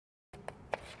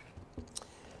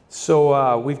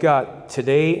So we've got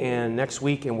today and next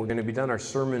week, and we're going to be done our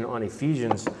sermon on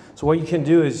Ephesians. So what you can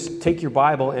do is take your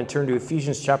Bible and turn to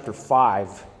Ephesians chapter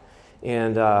 5.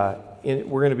 And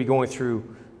we're going to be going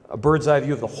through a bird's eye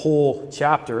view of the whole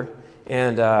chapter.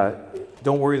 And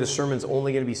don't worry, the sermon's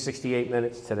only going to be 68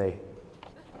 minutes today.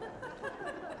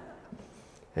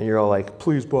 And you're all like,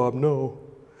 please, Bob, no.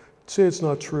 Say it's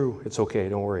not true. It's okay,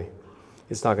 don't worry.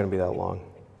 It's not going to be that long.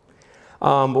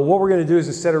 But what we're going to do is,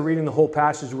 instead of reading the whole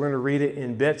passage, we're going to read it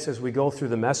in bits as we go through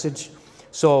the message.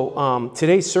 So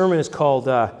today's sermon is called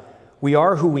We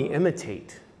Are Who We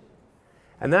Imitate.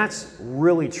 And that's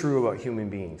really true about human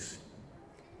beings.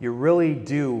 You really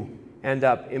do end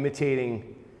up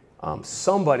imitating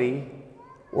somebody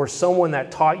or someone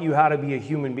that taught you how to be a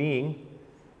human being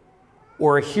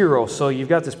or a hero. So you've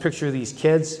got this picture of these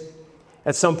kids.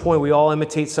 At some point, we all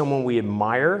imitate someone we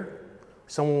admire,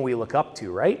 someone we look up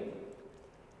to, right?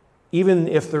 Even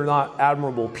if they're not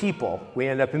admirable people, we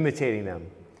end up imitating them.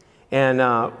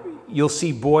 And you'll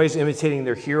see boys imitating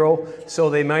their hero. So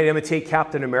they might imitate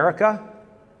Captain America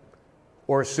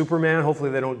or Superman. Hopefully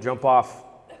they don't jump off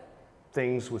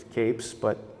things with capes,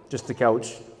 but just the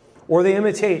couch. Or they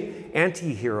imitate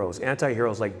anti-heroes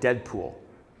like Deadpool.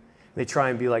 They try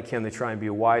and be like him. They try and be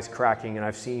a wisecracking, and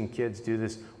I've seen kids do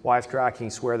this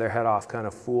wisecracking, swear their head off kind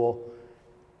of fool,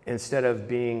 instead of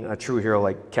being a true hero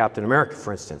like Captain America,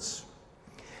 for instance.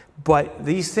 But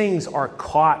these things are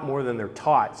caught more than they're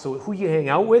taught. So who you hang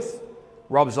out with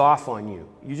rubs off on you.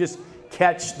 You just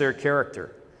catch their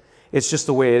character. It's just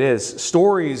the way it is.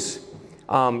 Stories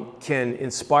can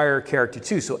inspire character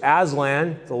too. So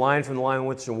Aslan, the lion from the Lion,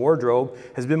 Witch, and Wardrobe,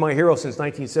 has been my hero since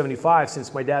 1975,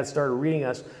 since my dad started reading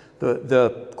us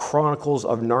the Chronicles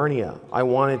of Narnia. I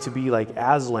wanted to be like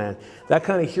Aslan. That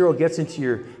kind of hero gets into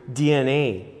your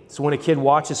DNA. So when a kid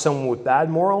watches someone with bad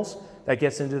morals, that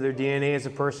gets into their DNA as a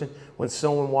person. When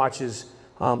someone watches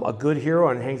a good hero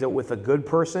and hangs out with a good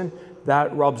person,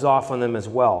 that rubs off on them as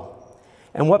well.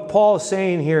 And what Paul is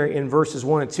saying here in verses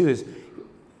 1 and 2 is,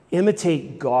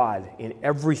 imitate God in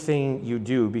everything you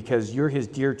do because you're his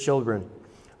dear children.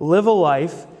 Live a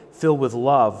life filled with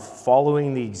love,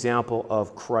 following the example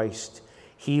of Christ.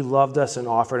 He loved us and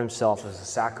offered himself as a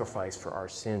sacrifice for our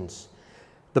sins.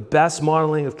 The best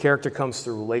modeling of character comes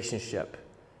through relationship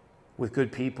with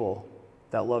good people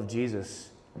that love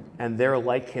Jesus, and they're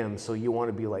like him, so you want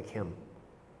to be like him.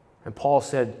 And Paul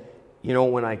said, you know,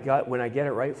 when I get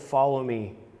it right, follow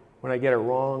me. When I get it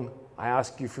wrong, I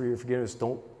ask you for your forgiveness.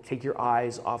 Don't take your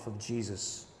eyes off of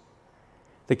Jesus.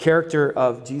 The character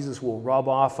of Jesus will rub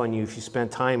off on you if you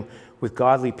spend time with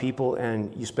godly people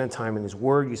and you spend time in his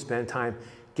word, you spend time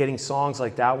getting songs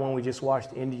like that one we just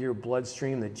watched into your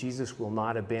bloodstream, that Jesus will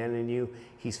not abandon you.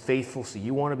 He's faithful, so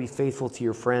you want to be faithful to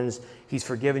your friends. He's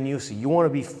forgiven you, so you want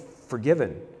to be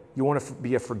forgiven. You want to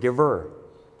be a forgiver,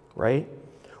 right?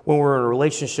 When we're in a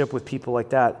relationship with people like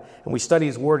that and we study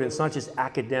his word, and it's not just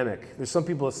academic. There's some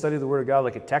people that study the word of God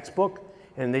like a textbook,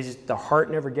 and the heart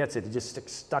never gets it. It just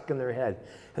sticks stuck in their head.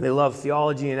 And they love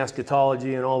theology and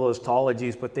eschatology and all those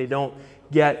tologies, but they don't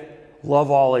get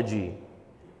loveology,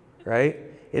 right?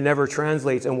 It never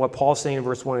translates. And what Paul's saying in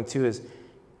verse 1 and 2 is,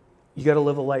 you got to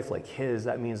live a life like his.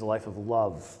 That means a life of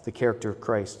love, the character of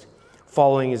Christ,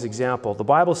 following his example. The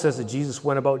Bible says that Jesus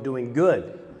went about doing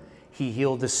good. He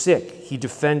healed the sick. He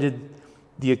defended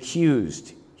the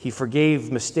accused. He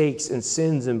forgave mistakes and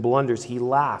sins and blunders. He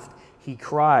laughed. He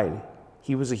cried.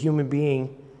 He was a human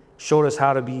being, showed us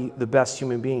how to be the best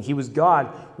human being. He was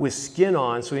God with skin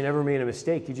on, so he never made a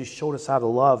mistake. He just showed us how to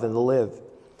love and to live.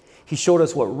 He showed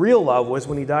us what real love was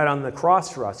when he died on the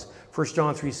cross for us. 1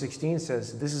 John 3:16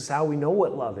 says, this is how we know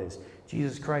what love is.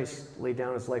 Jesus Christ laid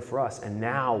down his life for us, and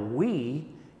now we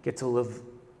get to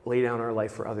lay down our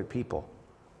life for other people.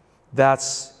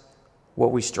 That's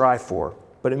what we strive for.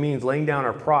 But it means laying down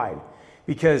our pride.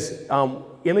 Because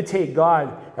imitate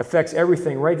God affects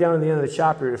everything. Right down to the end of the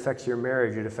chapter, it affects your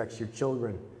marriage. It affects your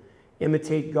children.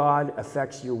 Imitate God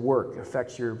affects your work,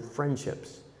 affects your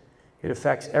friendships. It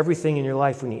affects everything in your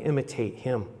life when you imitate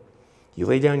him. You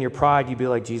lay down your pride, you be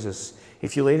like Jesus.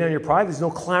 If you lay down your pride, there's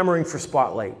no clamoring for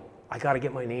spotlight. I got to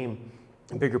get my name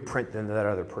in bigger print than that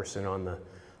other person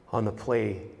on the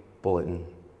play bulletin.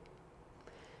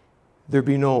 There'd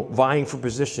be no vying for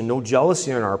position, no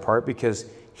jealousy on our part, because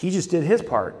he just did his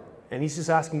part, and he's just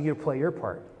asking you to play your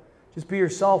part. Just be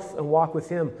yourself and walk with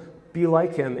him. Be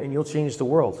like him, and you'll change the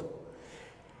world.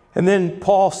 And then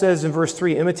Paul says in verse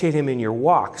 3, imitate him in your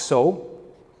walk. So,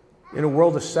 in a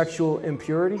world of sexual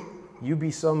impurity, you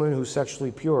be someone who's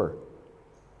sexually pure.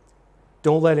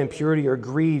 Don't let impurity or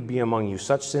greed be among you.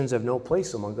 Such sins have no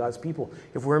place among God's people.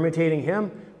 If we're imitating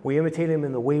him, we imitate him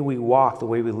in the way we walk, the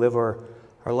way we live our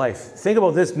our life. Think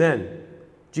about this, men.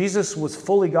 Jesus was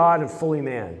fully God and fully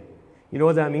man. You know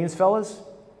what that means, fellas?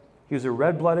 He was a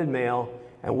red-blooded male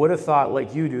and would have thought,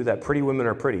 like you do, that pretty women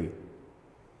are pretty.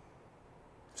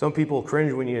 Some people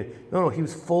cringe when you... No, he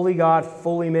was fully God,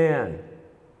 fully man.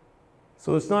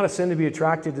 So it's not a sin to be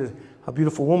attracted to a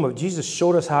beautiful woman. Jesus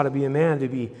showed us how to be a man, to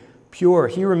be pure.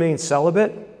 He remained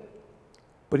celibate,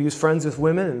 but he was friends with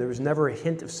women, and there was never a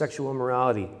hint of sexual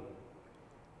immorality.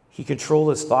 He controlled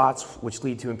his thoughts, which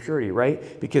lead to impurity,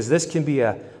 right? Because this can be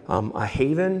a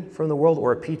haven from the world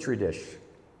or a petri dish.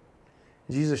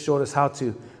 Jesus showed us how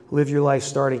to live your life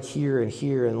starting here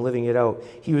and living it out.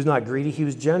 He was not greedy, he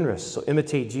was generous. So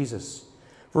imitate Jesus.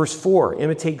 Verse 4,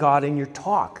 imitate God in your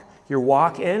talk, your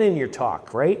walk and in your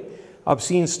talk, right?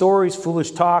 Obscene stories,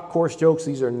 foolish talk, coarse jokes,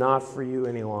 these are not for you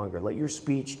any longer. Let your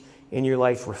speech in your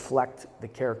life reflect the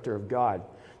character of God.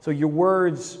 So your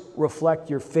words reflect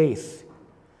your faith.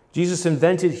 Jesus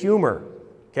invented humor,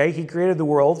 okay? He created the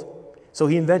world, so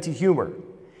he invented humor.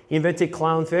 He invented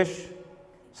clownfish,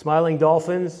 smiling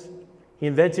dolphins. He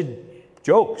invented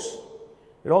jokes.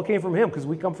 It all came from him because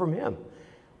we come from him.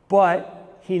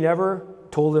 But he never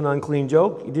told an unclean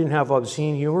joke. He didn't have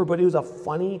obscene humor, but he was a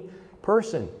funny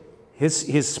person.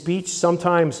 His speech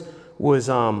sometimes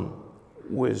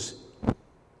was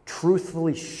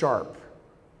truthfully sharp,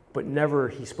 but never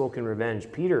he spoke in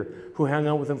revenge. Peter, who hung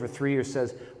out with him for 3 years,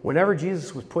 says, whenever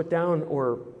Jesus was put down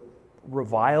or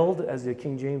reviled, as the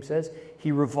King James says,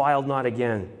 he reviled not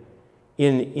again.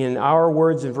 In our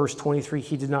words, in verse 23,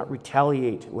 he did not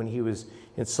retaliate when he was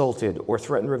insulted or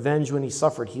threaten revenge when he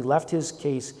suffered. He left his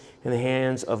case in the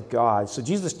hands of God. So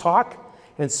Jesus' talk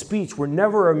and speech were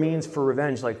never a means for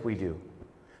revenge like we do.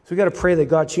 So we got to pray that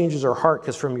God changes our heart,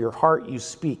 because from your heart you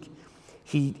speak.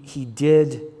 He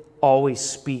did always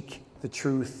speak the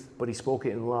truth, but he spoke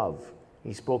it in love.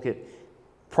 He spoke it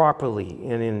properly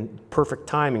and in perfect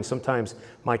timing. Sometimes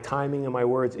my timing and my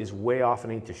words is way off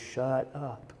and I need to shut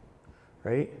up,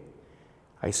 right?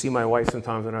 I see my wife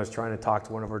sometimes when I was trying to talk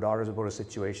to one of her daughters about a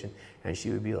situation, and she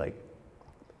would be like,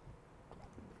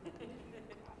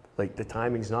 the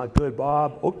timing's not good,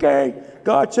 Bob. Okay,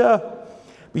 gotcha.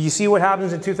 But you see what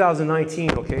happens in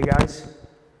 2019, okay, guys?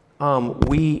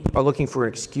 We are looking for an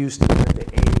excuse to vent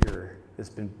the anger that's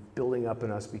been building up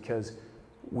in us because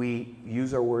we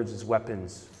use our words as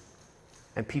weapons.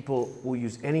 And people will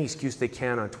use any excuse they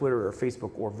can on Twitter or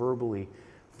Facebook or verbally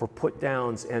for put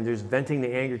downs, and there's venting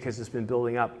the anger because it's been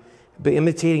building up. But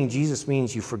imitating Jesus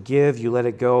means you forgive, you let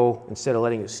it go, instead of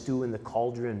letting it stew in the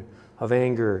cauldron of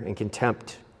anger and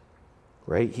contempt.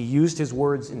 Right? He used his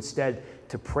words instead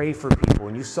to pray for people.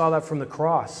 And you saw that from the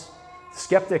cross.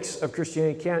 Skeptics of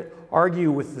Christianity can't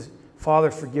argue with the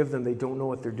Father, forgive them. They don't know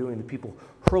what they're doing. The people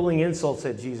hurling insults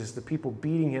at Jesus, the people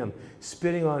beating him,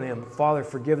 spitting on him. Father,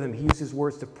 forgive them. He used his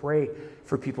words to pray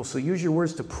for people. So use your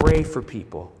words to pray for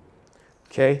people.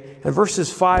 Okay? And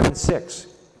verses 5 and 6.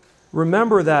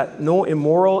 Remember that no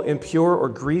immoral, impure, or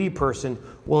greedy person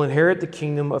will inherit the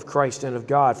kingdom of Christ and of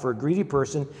God. For a greedy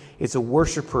person, it's a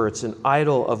worshiper. It's an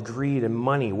idol of greed and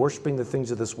money, worshiping the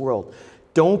things of this world.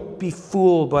 Don't be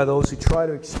fooled by those who try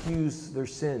to excuse their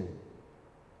sin.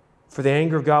 For the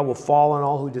anger of God will fall on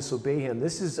all who disobey him.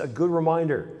 This is a good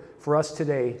reminder for us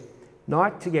today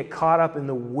not to get caught up in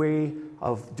the way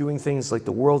of doing things like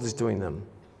the world is doing them.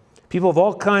 People have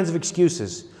all kinds of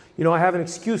excuses. You know, I have an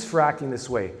excuse for acting this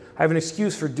way. I have an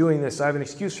excuse for doing this. I have an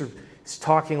excuse for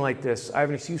talking like this. I have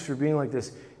an excuse for being like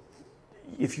this.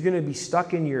 If you're going to be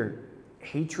stuck in your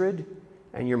hatred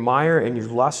and your mire and your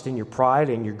lust and your pride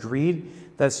and your greed,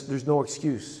 there's no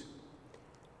excuse.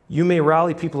 You may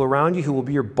rally people around you who will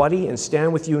be your buddy and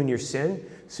stand with you in your sin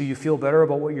so you feel better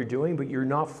about what you're doing, but you're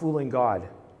not fooling God.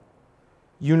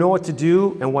 You know what to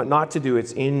do and what not to do.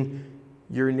 It's in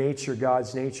your nature,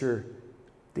 God's nature.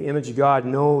 The image of God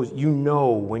knows, you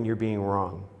know when you're being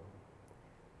wrong.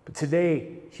 But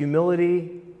today,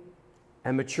 humility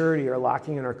and maturity are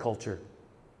lacking in our culture.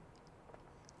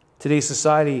 Today's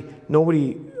society,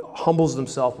 nobody humbles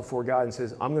themselves before God and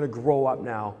says, I'm going to grow up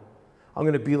now. I'm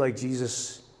going to be like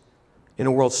Jesus, in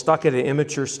a world stuck at an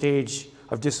immature stage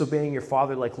of disobeying your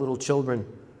Father like little children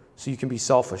so you can be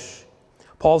selfish.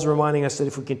 Paul's reminding us that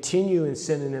if we continue in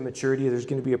sin and immaturity, there's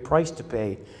going to be a price to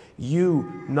pay.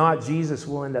 You, not Jesus,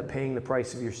 will end up paying the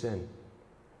price of your sin.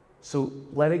 So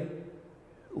let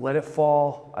it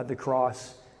fall at the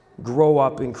cross. Grow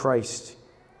up in Christ.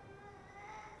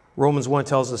 Romans 1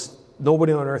 tells us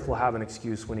nobody on earth will have an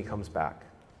excuse when he comes back.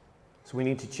 So we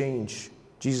need to change.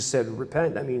 Jesus said,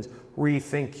 repent. That means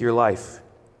rethink your life.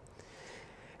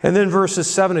 And then verses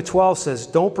 7 to 12 says,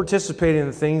 don't participate in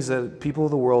the things that people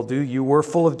of the world do. You were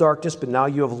full of darkness, but now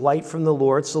you have light from the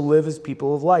Lord, so live as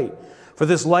people of light. For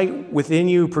this light within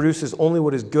you produces only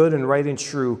what is good and right and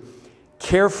true.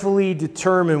 Carefully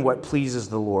determine what pleases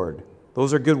the Lord.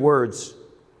 Those are good words.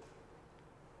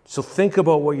 So think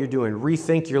about what you're doing.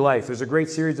 Rethink your life. There's a great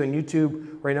series on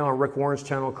YouTube right now on Rick Warren's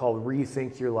channel called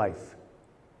Rethink Your Life.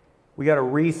 We got to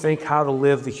rethink how to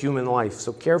live the human life.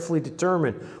 So carefully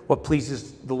determine what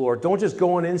pleases the Lord. Don't just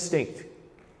go on instinct,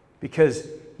 because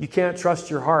you can't trust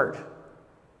your heart.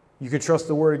 You can trust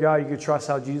the Word of God. You can trust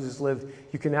how Jesus lived.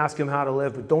 You can ask Him how to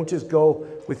live, but don't just go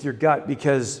with your gut,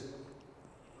 because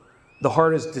the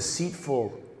heart is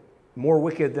deceitful, more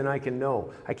wicked than I can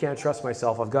know. I can't trust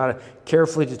myself. I've got to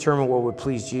carefully determine what would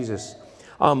please Jesus.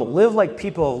 Live like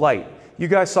people of light. You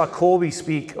guys saw Colby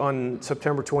speak on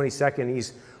September 22nd.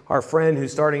 He's our friend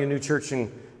who's starting a new church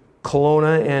in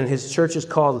Kelowna, and his church is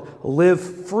called Live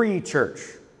Free Church.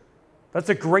 That's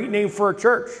a great name for a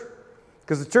church,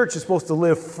 because the church is supposed to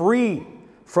live free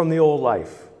from the old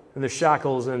life and the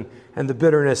shackles and the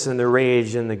bitterness and the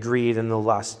rage and the greed and the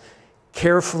lust.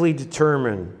 Carefully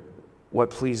determine what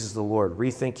pleases the Lord.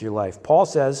 Rethink your life. Paul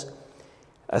says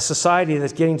a society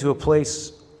that's getting to a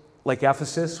place like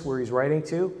Ephesus, where he's writing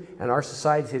to, and our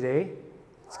society today,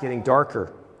 it's getting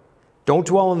darker. Don't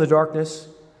dwell in the darkness.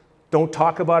 Don't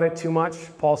talk about it too much.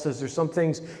 Paul says there's some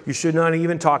things you should not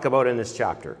even talk about in this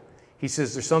chapter. He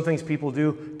says there's some things people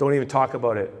do, don't even talk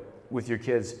about it with your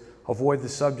kids. Avoid the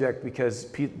subject,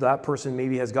 because that person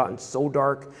maybe has gotten so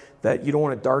dark that you don't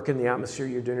want to darken the atmosphere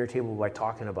at your dinner table by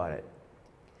talking about it.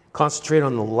 Concentrate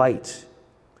on the light.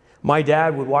 My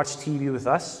dad would watch TV with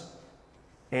us,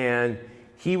 and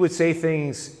he would say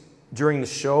things during the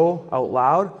show out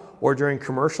loud or during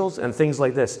commercials, and things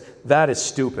like this. That is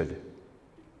stupid.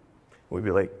 We'd be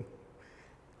like,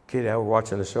 okay, Dad, we're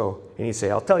watching the show. And he'd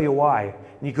say, I'll tell you why.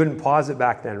 And you couldn't pause it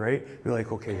back then, right? We'd be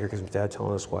like, okay, here comes Dad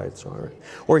telling us why it's wrong. Right?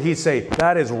 Or he'd say,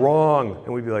 that is wrong.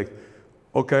 And we'd be like,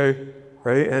 okay,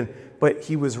 right? But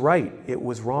he was right. It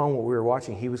was wrong what we were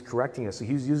watching. He was correcting us. So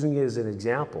he was using it as an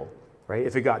example, right?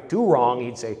 If it got too wrong,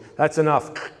 he'd say, that's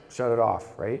enough. Shut it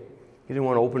off, right? He didn't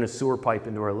want to open a sewer pipe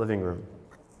into our living room.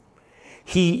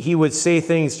 He would say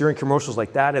things during commercials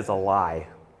like, that is a lie.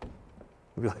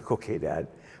 We'd be like, okay, Dad.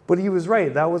 But he was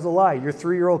right. That was a lie. Your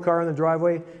 3-year-old car in the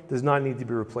driveway does not need to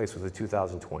be replaced with a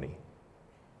 2020.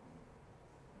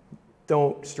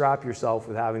 Don't strap yourself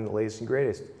with having the latest and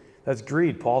greatest. That's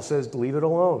greed. Paul says, leave it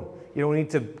alone. You don't need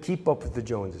to keep up with the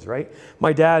Joneses, right?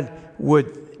 My dad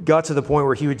got to the point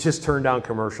where he would just turn down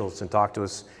commercials and talk to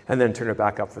us and then turn it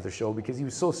back up for the show, because he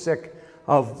was so sick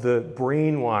of the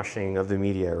brainwashing of the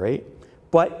media, right?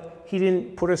 But he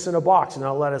didn't put us in a box and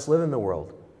not let us live in the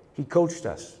world. He coached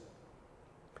us.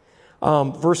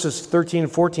 Verses 13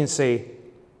 and 14 say,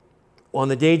 on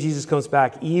the day Jesus comes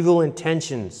back, evil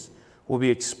intentions will be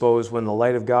exposed when the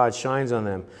light of God shines on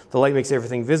them. The light makes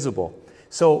everything visible.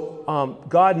 So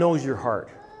God knows your heart.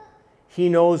 He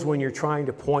knows when you're trying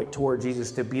to point toward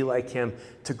Jesus, to be like Him,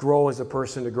 to grow as a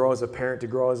person, to grow as a parent, to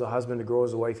grow as a husband, to grow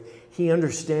as a wife. He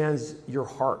understands your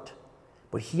heart.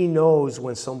 But He knows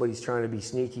when somebody's trying to be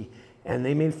sneaky, and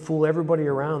they may fool everybody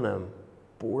around them,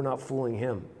 but we're not fooling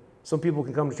Him. Some people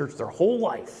can come to church their whole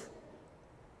life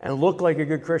and look like a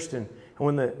good Christian,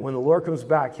 and when the Lord comes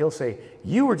back, He'll say,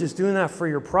 you were just doing that for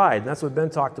your pride. And that's what Ben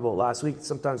talked about last week.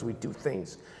 Sometimes we do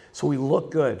things so we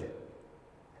look good.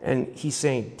 And He's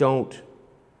saying, don't.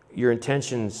 Your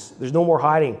intentions, there's no more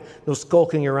hiding, no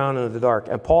skulking around in the dark.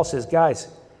 And Paul says, guys,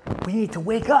 we need to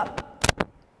wake up.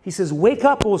 He says, wake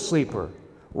up, O sleeper.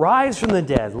 Rise from the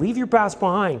dead. Leave your past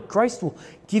behind. Christ will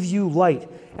give you light.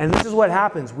 And this is what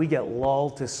happens. We get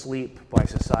lulled to sleep by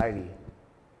society.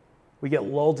 We get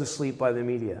lulled to sleep by the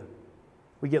media.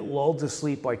 We get lulled to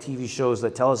sleep by TV shows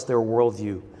that tell us their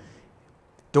worldview.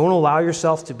 Don't allow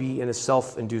yourself to be in a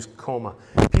self-induced coma.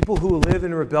 People who live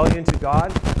in rebellion to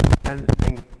God and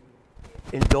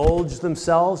indulge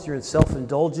themselves, you're in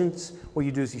self-indulgence, what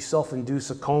you do is you self-induce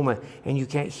a coma, and you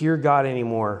can't hear God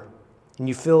anymore. And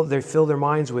they fill their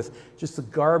minds with just the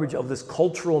garbage of this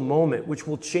cultural moment, which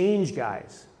will change,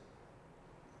 guys.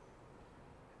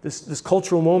 This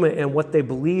cultural moment and what they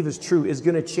believe is true is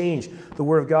going to change. The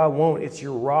Word of God won't. It's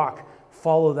your rock.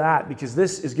 Follow that, because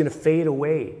this is going to fade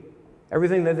away.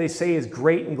 Everything that they say is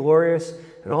great and glorious,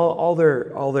 and all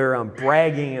their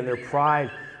bragging and their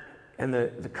pride and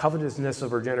the covetousness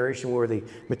of our generation, where the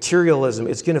materialism,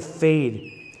 it's going to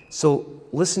fade. So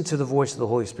listen to the voice of the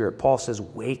Holy Spirit. Paul says,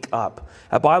 wake up.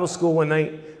 At Bible school one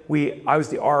night, I was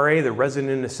the RA, the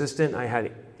resident assistant. I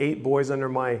had 8 boys under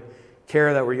my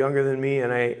care that were younger than me,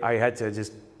 and I had to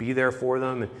just be there for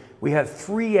them. And we had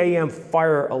 3 a.m.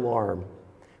 fire alarm.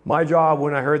 My job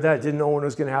when I heard that, didn't know when it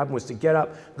was going to happen, was to get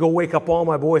up, go wake up all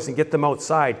my boys and get them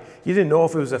outside. You didn't know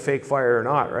if it was a fake fire or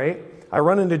not, right? I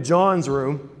run into John's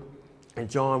room, and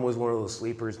John was one of those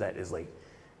sleepers that is like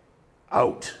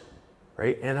out,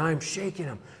 right? And I'm shaking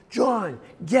him. John,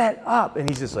 get up. And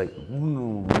he's just like,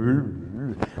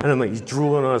 and I'm like, he's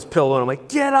drooling on his pillow. And I'm like,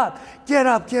 get up, get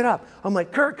up, get up. I'm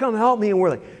like, Kurt, come help me. And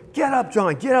we're like, get up,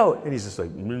 John, get out. And he's just like,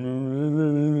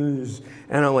 and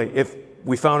I'm like, if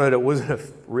we found out it wasn't a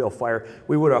real fire,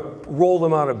 we would have rolled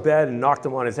him out of bed and knocked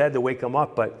him on his head to wake him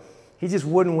up. But he just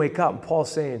wouldn't wake up. And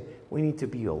Paul's saying, we need to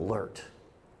be alert.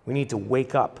 We need to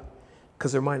wake up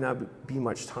because there might not be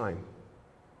much time.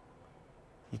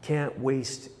 You can't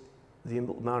waste the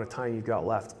amount of time you've got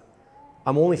left.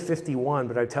 I'm only 51,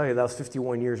 but I tell you, those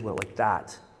 51 years went like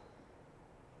that.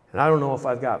 And I don't know if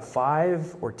I've got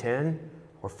 5 or 10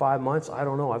 or 5 months. I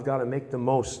don't know. I've got to make the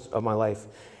most of my life.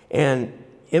 And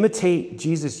imitate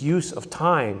Jesus' use of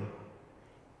time.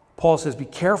 Paul says, be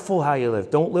careful how you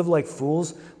live. Don't live like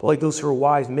fools, but like those who are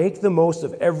wise. Make the most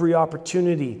of every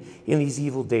opportunity in these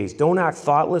evil days. Don't act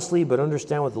thoughtlessly, but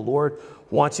understand what the Lord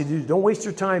wants you to do. Don't waste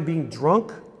your time being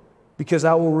drunk, because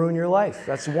that will ruin your life.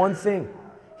 That's one thing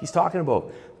he's talking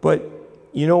about. But,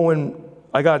 you know, when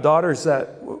I got daughters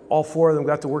that all 4 of them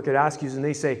got to work at Askew's, and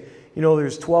they say, you know,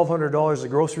 there's $1,200 of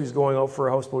groceries going out for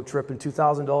a houseboat trip and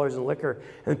 $2,000 in liquor,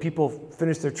 and people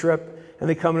finish their trip, and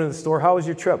they come into the store, how was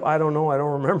your trip? I don't know, I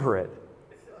don't remember it.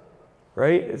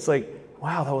 Right? It's like,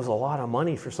 wow, that was a lot of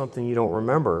money for something you don't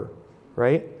remember,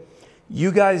 right?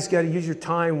 You guys got to use your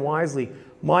time wisely.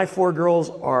 My 4 girls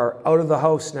are out of the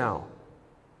house now.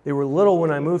 They were little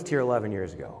when I moved here 11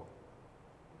 years ago.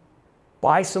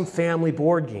 Buy some family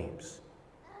board games.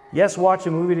 Yes, watch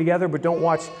a movie together, but don't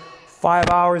watch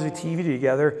 5 hours of TV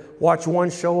together. Watch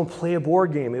one show and play a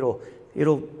board game.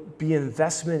 It'll be an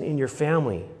investment in your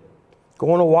family.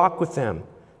 Go on a walk with them.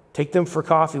 Take them for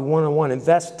coffee one-on-one.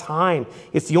 Invest time.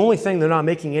 It's the only thing they're not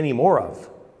making any more of.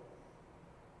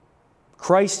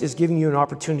 Christ is giving you an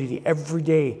opportunity every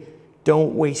day.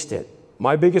 Don't waste it.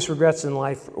 My biggest regrets in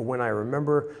life are when I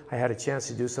remember I had a chance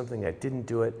to do something, I didn't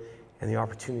do it, and the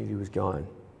opportunity was gone.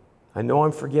 I know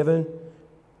I'm forgiven,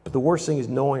 but the worst thing is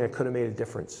knowing I could have made a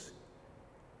difference.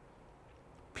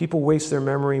 People waste their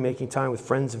memory making time with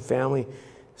friends and family.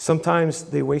 Sometimes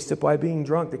they waste it by being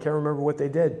drunk. They can't remember what they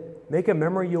did. Make a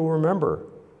memory you'll remember.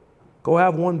 Go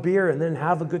have 1 beer and then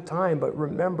have a good time, but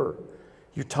remember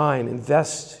your time.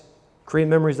 Invest. Create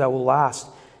memories that will last.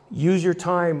 Use your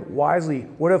time wisely.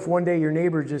 What if one day your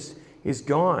neighbor just is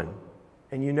gone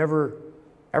and you never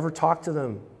ever talk to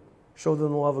them, show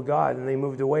them the love of God, and they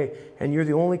moved away, and you're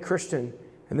the only Christian,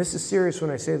 and this is serious when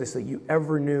I say this, that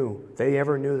they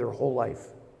ever knew their whole life?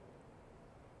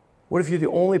 What if you're the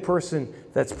only person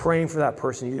that's praying for that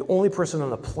person? You're the only person on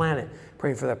the planet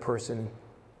praying for that person,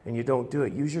 and you don't do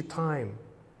it? Use your time.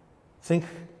 Think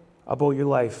about your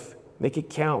life. Make it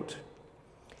count.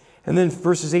 And then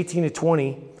verses 18 to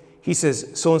 20, he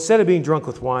says, so instead of being drunk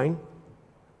with wine,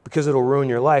 because it'll ruin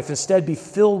your life, instead be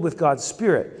filled with God's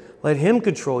Spirit. Let Him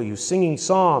control you, singing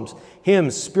psalms,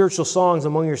 hymns, spiritual songs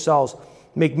among yourselves.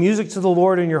 Make music to the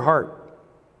Lord in your heart.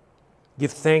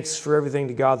 Give thanks for everything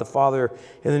to God the Father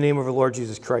in the name of our Lord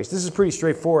Jesus Christ. This is pretty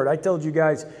straightforward. I told you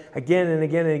guys again and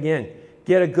again and again,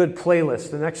 get a good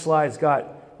playlist. The next slide's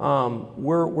got,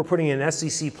 we're putting an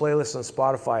SEC playlist on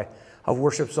Spotify of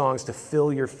worship songs to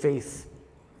fill your faith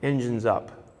engines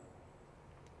up.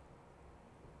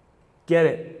 Get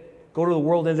it. Go to the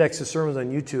World Index of Sermons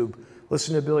on YouTube.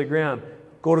 Listen to Billy Graham.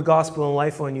 Go to Gospel and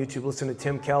Life on YouTube. Listen to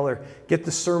Tim Keller. Get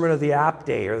the Sermon of the App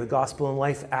Day or the Gospel and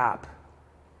Life app.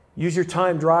 Use your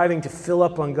time driving to fill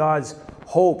up on God's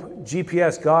hope.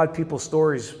 GPS, God, People,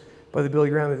 Stories by the Billy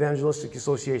Graham Evangelistic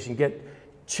Association. Get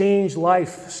Change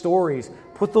Life stories.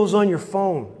 Put those on your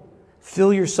phone.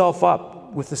 Fill yourself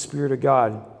up with the Spirit of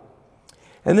God.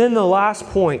 And then the last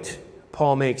point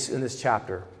Paul makes in this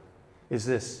chapter is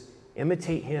this: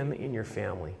 imitate Him in your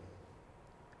family.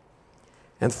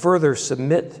 And further,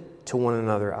 submit to one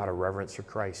another out of reverence for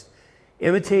Christ.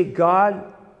 Imitate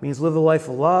God means live a life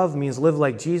of love, means live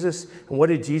like Jesus. And what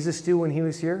did Jesus do when He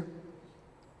was here?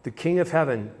 The King of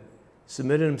Heaven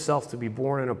submitted Himself to be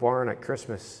born in a barn at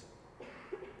Christmas.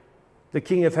 The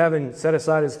King of Heaven set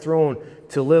aside His throne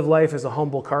to live life as a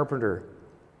humble carpenter,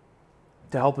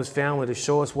 to help His family, to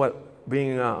show us what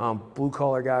being a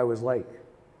blue-collar guy was like.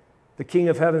 The King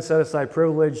of Heaven set aside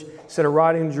privilege, instead of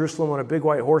riding to Jerusalem on a big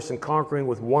white horse and conquering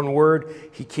with one word,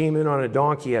 He came in on a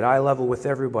donkey at eye level with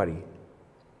everybody.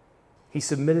 He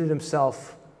submitted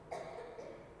Himself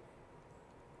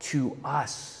to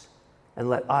us, and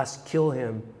let us kill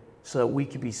him so that we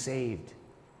could be saved.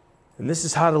 And this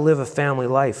is how to live a family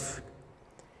life.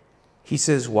 He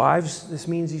says, wives, this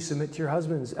means you submit to your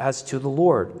husbands as to the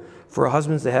Lord. For a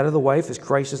husband's the head of the wife, as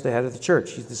Christ is the head of the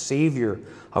church. He's the Savior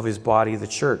of his body, the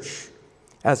church.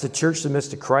 As the church submits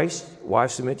to Christ,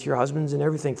 wives, submit to your husbands in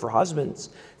everything. For husbands,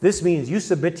 this means you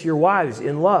submit to your wives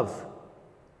in love.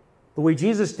 The way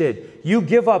Jesus did. You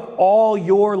give up all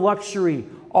your luxury,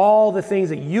 all the things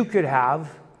that you could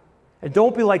have. And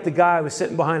don't be like the guy who was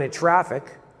sitting behind in traffic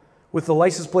with the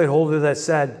license plate holder that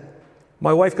said,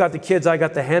 my wife got the kids, I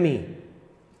got the Hemi.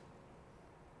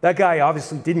 That guy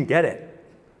obviously didn't get it,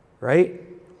 right?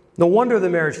 No wonder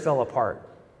the marriage fell apart.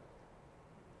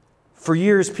 For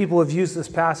years, people have used this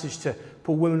passage to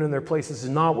put women in their place. This is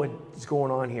not what is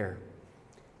going on here.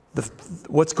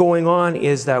 What's going on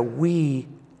is that we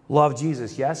love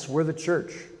Jesus. Yes, we're the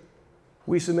church.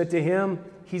 We submit to him.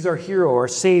 He's our hero, our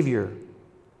Savior.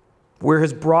 We're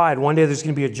his bride. One day there's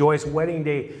going to be a joyous wedding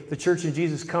day. The church and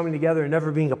Jesus coming together and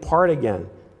never being apart again.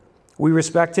 We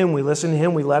respect him. We listen to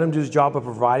him. We let him do his job of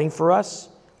providing for us.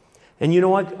 And you know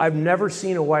what? I've never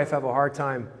seen a wife have a hard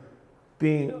time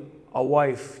being a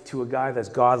wife to a guy that's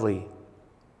godly.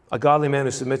 A godly man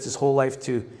who submits his whole life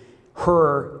to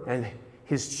her and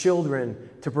his children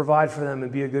to provide for them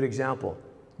and be a good example.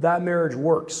 That marriage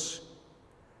works.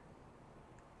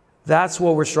 That's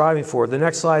what we're striving for. The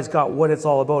next slide's got what it's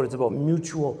all about. It's about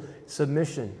mutual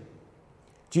submission.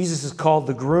 Jesus is called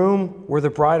the groom. We're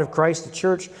the bride of Christ, the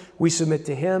church. We submit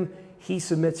to him. He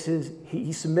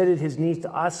submitted his needs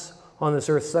to us on this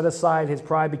earth, set aside his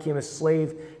pride, became a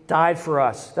slave, died for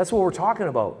us. That's what we're talking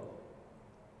about.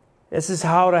 This is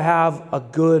how to have a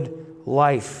good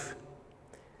life.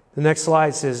 The next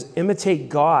slide says, imitate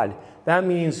God. That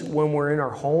means when we're in our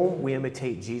home, we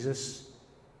imitate Jesus.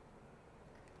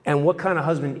 And what kind of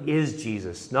husband is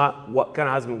Jesus? Not what kind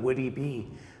of husband would he be.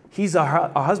 He's a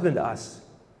husband to us.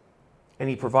 And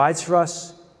he provides for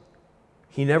us.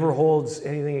 He never holds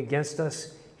anything against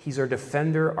us. He's our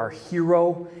defender, our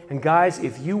hero. And guys,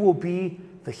 if you will be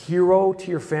the hero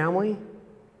to your family,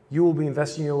 you will be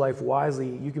investing your life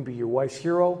wisely. You can be your wife's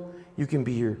hero. You can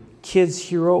be your kid's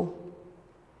hero.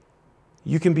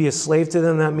 You can be a slave to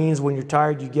them. That means when you're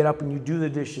tired, you get up and you do the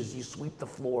dishes. You sweep the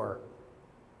floor.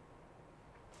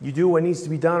 You do what needs to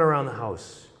be done around the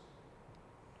house.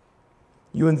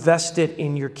 You invest it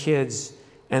in your kids,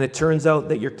 and it turns out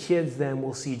that your kids then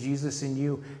will see Jesus in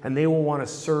you, and they will want to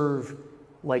serve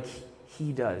like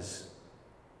he does,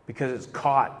 because it's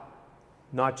caught,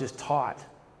 not just taught.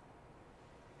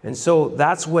 And so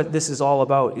that's what this is all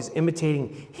about, is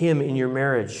imitating him in your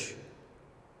marriage.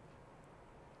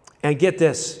 And get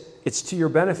this, it's to your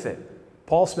benefit.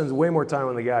 Paul spends way more time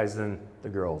on the guys than the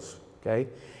girls, okay?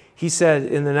 He said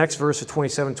in the next verse of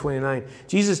 27, 29,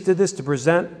 Jesus did this to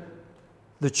present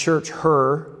the church,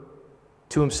 her,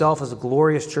 to himself as a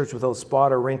glorious church without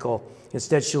spot or wrinkle.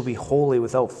 Instead, she'll be holy,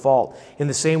 without fault. In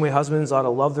the same way, husbands ought to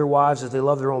love their wives as they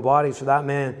love their own bodies. For that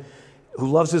man who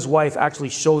loves his wife actually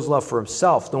shows love for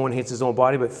himself. No one hates his own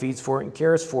body, but feeds for it and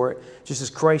cares for it, just as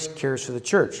Christ cares for the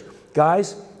church.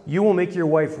 Guys, you will make your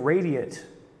wife radiant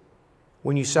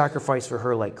when you sacrifice for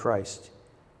her like Christ.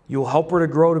 You will help her to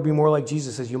grow to be more like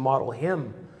Jesus as you model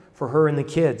him for her and the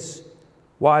kids.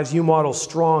 Wives, you model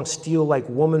strong, steel-like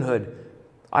womanhood.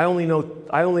 I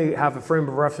only have a frame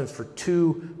of reference for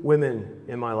 2 women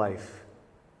in my life.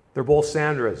 They're both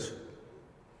Sandras.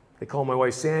 They call my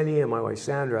wife Sandy and my wife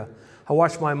Sandra. I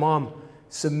watched my mom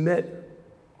submit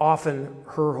often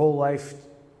her whole life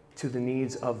to the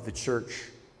needs of the church.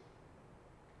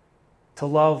 To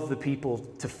love the people,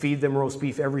 to feed them roast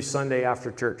beef every Sunday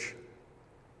after church.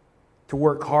 To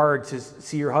work hard to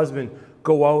see your husband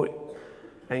go out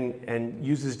and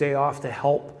use his day off to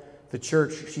help the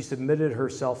church. She submitted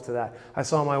herself to that. I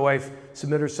saw my wife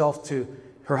submit herself to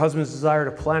her husband's desire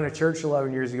to plant a church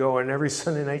 11 years ago, and every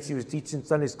Sunday night she was teaching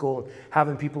Sunday school and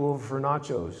having people over for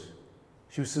nachos.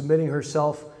 She was submitting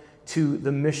herself to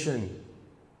the mission,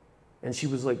 and she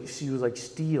was like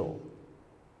steel.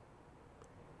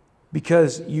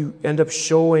 Because you end up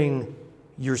showing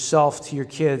yourself to your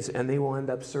kids, and they will end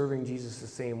up serving Jesus the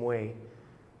same way.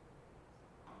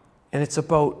 And it's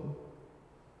about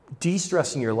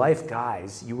de-stressing your life,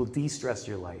 guys. You will de-stress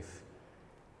your life.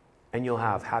 And you'll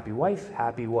have happy wife,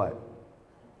 happy what?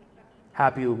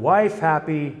 Happy wife,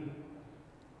 happy...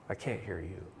 I can't hear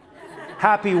you.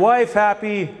 Happy wife,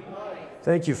 happy...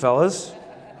 Thank you, fellas.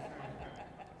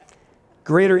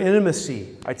 Greater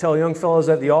intimacy. I tell young fellas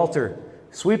at the altar,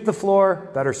 sweep the floor,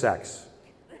 better sex.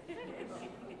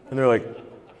 And they're like,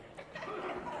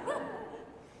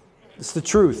 it's the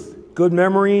truth. Good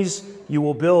memories you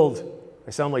will build I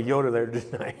sound like Yoda there,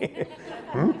 didn't I?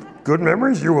 Good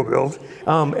memories you will build.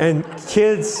 And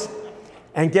kids,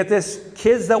 and get this,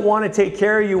 kids that want to take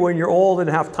care of you when you're old and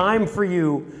have time for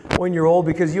you when you're old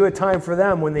because you had time for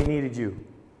them when they needed you.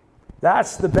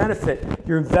 That's the benefit.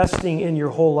 You're investing in your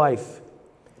whole life.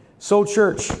 So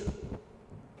church,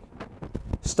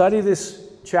 study this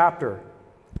chapter.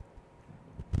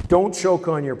 Don't choke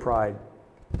on your pride.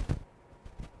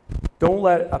 Don't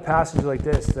let a passage like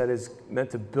this that is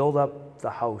meant to build up the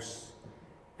house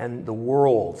and the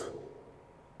world,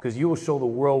 because you will show the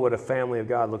world what a family of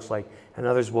God looks like, and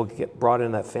others will get brought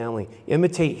in that family.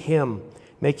 Imitate him.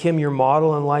 Make him your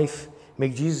model in life.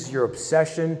 Make Jesus your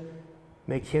obsession.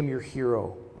 Make him your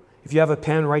hero. If you have a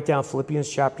pen, write down Philippians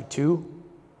chapter 2.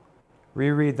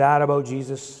 Reread that about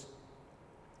Jesus.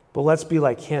 But let's be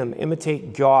like him.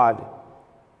 Imitate God.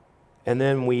 And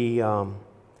then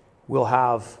we'll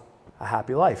have a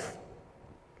happy life.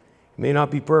 It may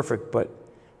not be perfect, but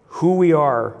who we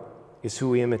are is who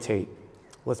we imitate.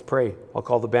 Let's pray. I'll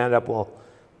call the band up while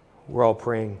we're all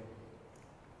praying.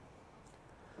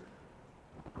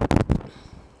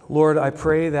 Lord, I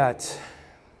pray that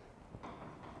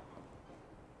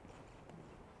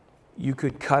you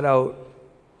could cut out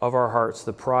of our hearts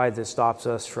the pride that stops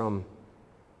us from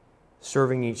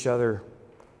serving each other.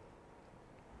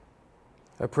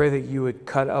 I pray that you would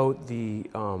cut out the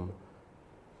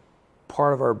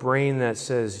part of our brain that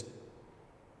says,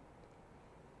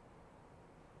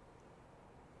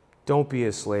 don't be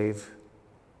a slave.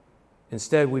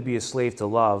 Instead, we be a slave to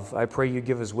love. I pray you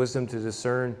give us wisdom to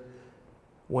discern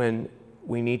when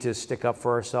we need to stick up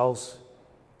for ourselves,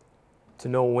 to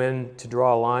know when to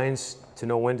draw lines, to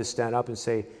know when to stand up and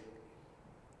say,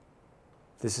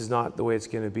 this is not the way it's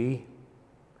going to be.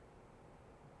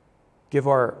 Give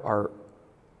our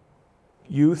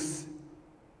youth,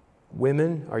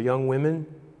 women, our young women,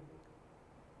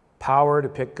 power to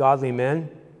pick godly men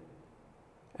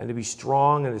and to be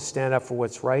strong and to stand up for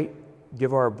what's right.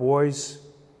 Give our boys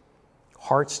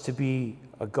hearts to be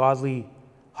a godly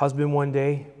husband one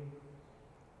day.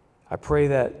 I pray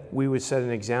that we would set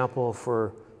an example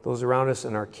for those around us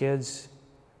and our kids.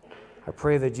 I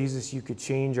pray that, Jesus, you could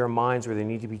change our minds where they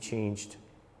need to be changed.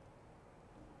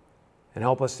 And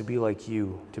help us to be like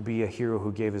you, to be a hero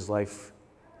who gave his life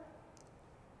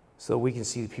so that we can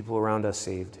see the people around us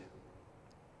saved.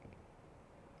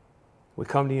 We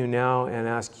come to you now and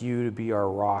ask you to be our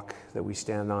rock that we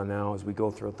stand on now as we go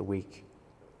throughout the week.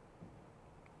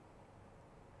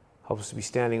 Help us to be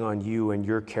standing on you and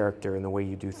your character and the way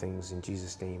you do things. In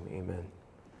Jesus' name, amen.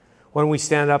 Why don't we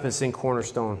stand up and sing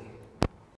Cornerstone?